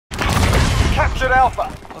captured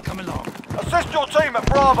Alpha. I'll come along. Assist your team at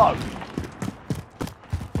Bravo.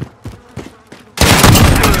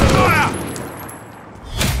 Fire!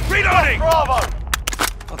 Reloading! Bravo!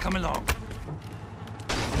 I'll come along.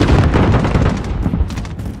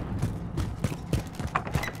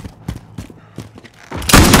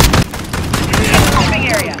 Moving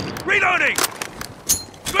area. Reloading!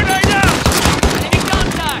 Grenade out! Enemy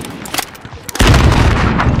contact!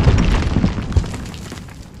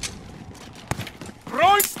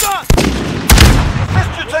 Throwing stuff!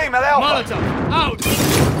 Assist your team at Alpha. Molotov, out!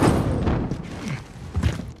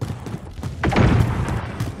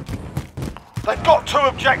 They've got 2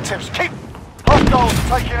 objectives. Keep hostiles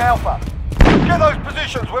taking Alpha. Get those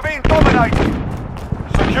positions. We're being dominated.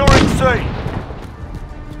 Securing C.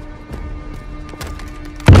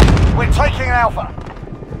 We're taking Alpha.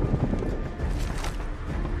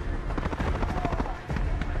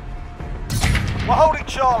 We're holding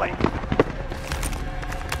Charlie.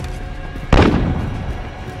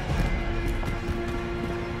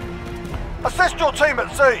 Assist your team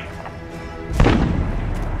at Z.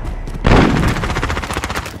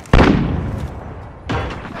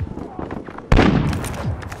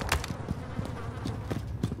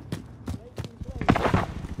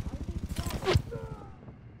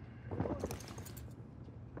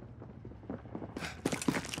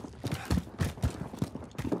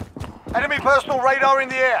 Enemy personal radar in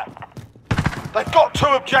the air. They've got 2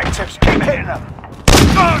 objectives. Keep hitting them.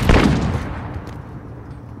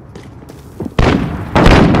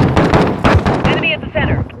 Enemy at the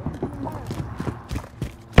center.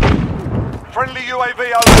 Friendly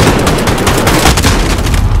UAV over.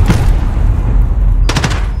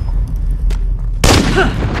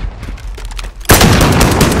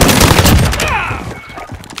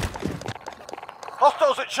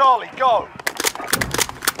 Hostiles at Charlie, go.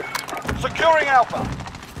 Securing Alpha.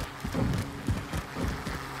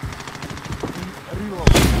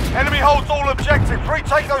 Enemy holds all objectives.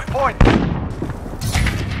 Retake those points.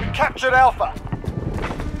 We captured Alpha.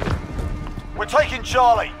 We're taking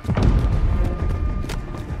Charlie.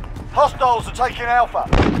 Hostiles are taking Alpha.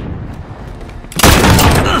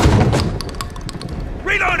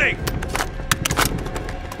 Reloading!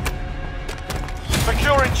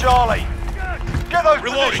 Securing Charlie. Get those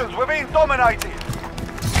Reloading. positions. We're being dominated.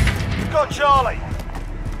 We've got Charlie.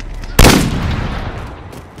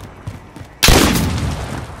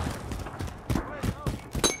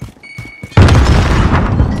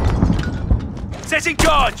 Setting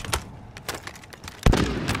charge!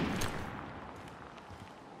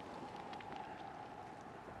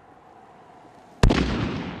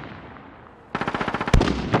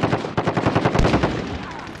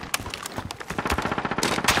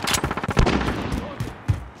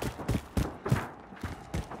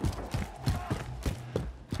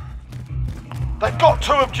 They've got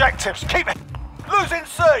 2 objectives. Keep it. Losing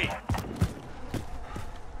C.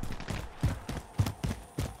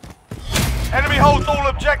 Enemy holds all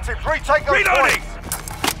objectives. Retake those Reloading! points.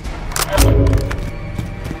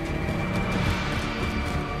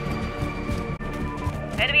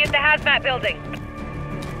 Enemy at the hazmat building.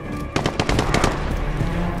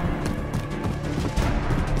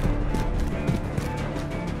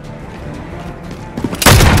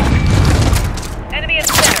 Enemy at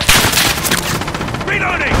the center.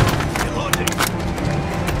 Reloading!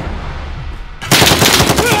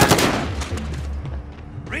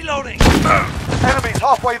 Reloading! Enemy's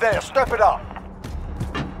halfway there. Step it up.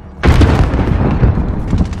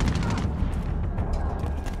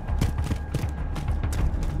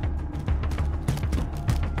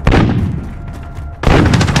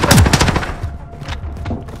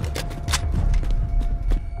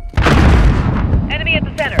 Enemy at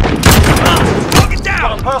the center. Knock it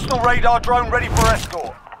Got a down! personal radar drone ready for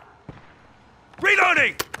escort.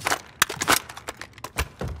 Reloading!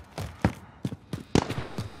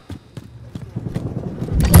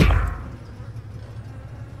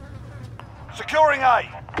 Securing A.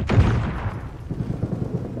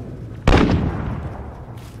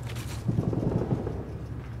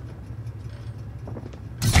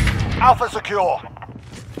 Alpha secure.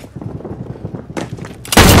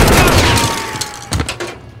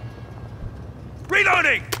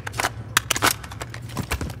 Reloading!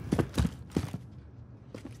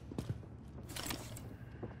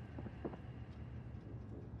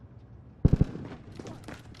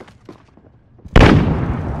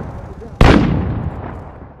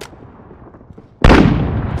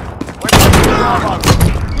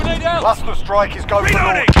 Grenade out. Cluster strike is going for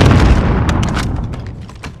Reloading! launch.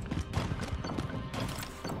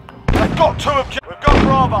 They've got 2 objectives. We've got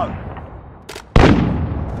Bravo.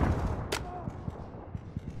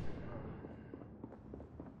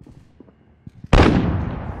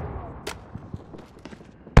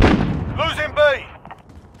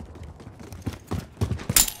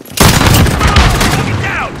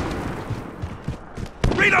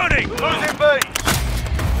 Losing B.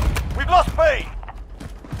 We've lost B.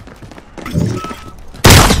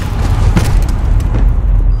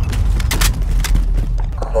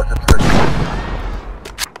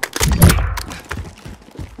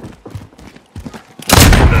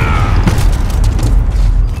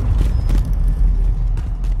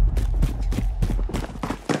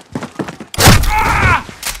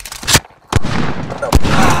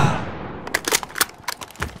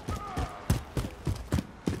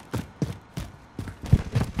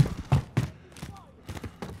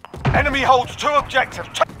 Enemy holds 2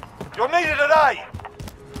 objectives. You're needed at A.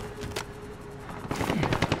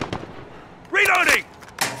 Reloading!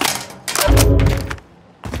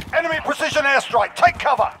 Enemy precision airstrike. Take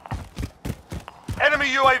cover. Enemy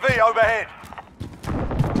UAV overhead.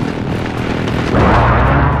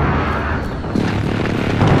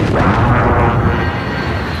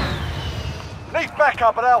 Need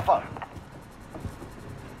backup at Alpha.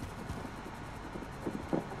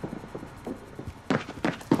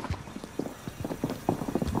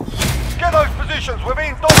 Get those positions. We're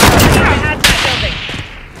being dominated. Hazmat building.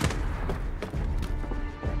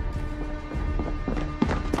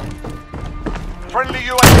 Friendly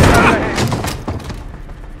UAV overhead.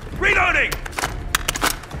 Reloading!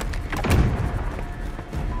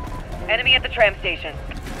 Enemy at the tram station.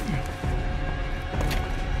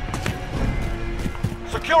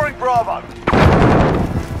 Securing Bravo.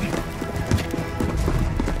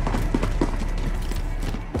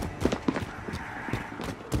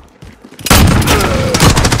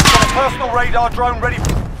 Got a personal radar drone ready.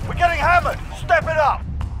 We're getting hammered. Step it up.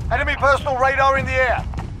 Enemy personal radar in the air.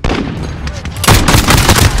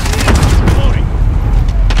 Loading.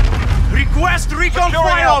 Request recon Securing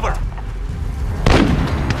flyover! Alpha.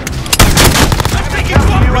 Taking Enemy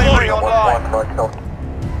flop UAV reloading! online.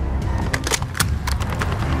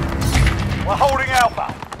 We're holding Alpha.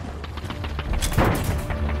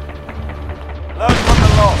 Learn from the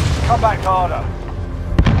loss. Come back harder.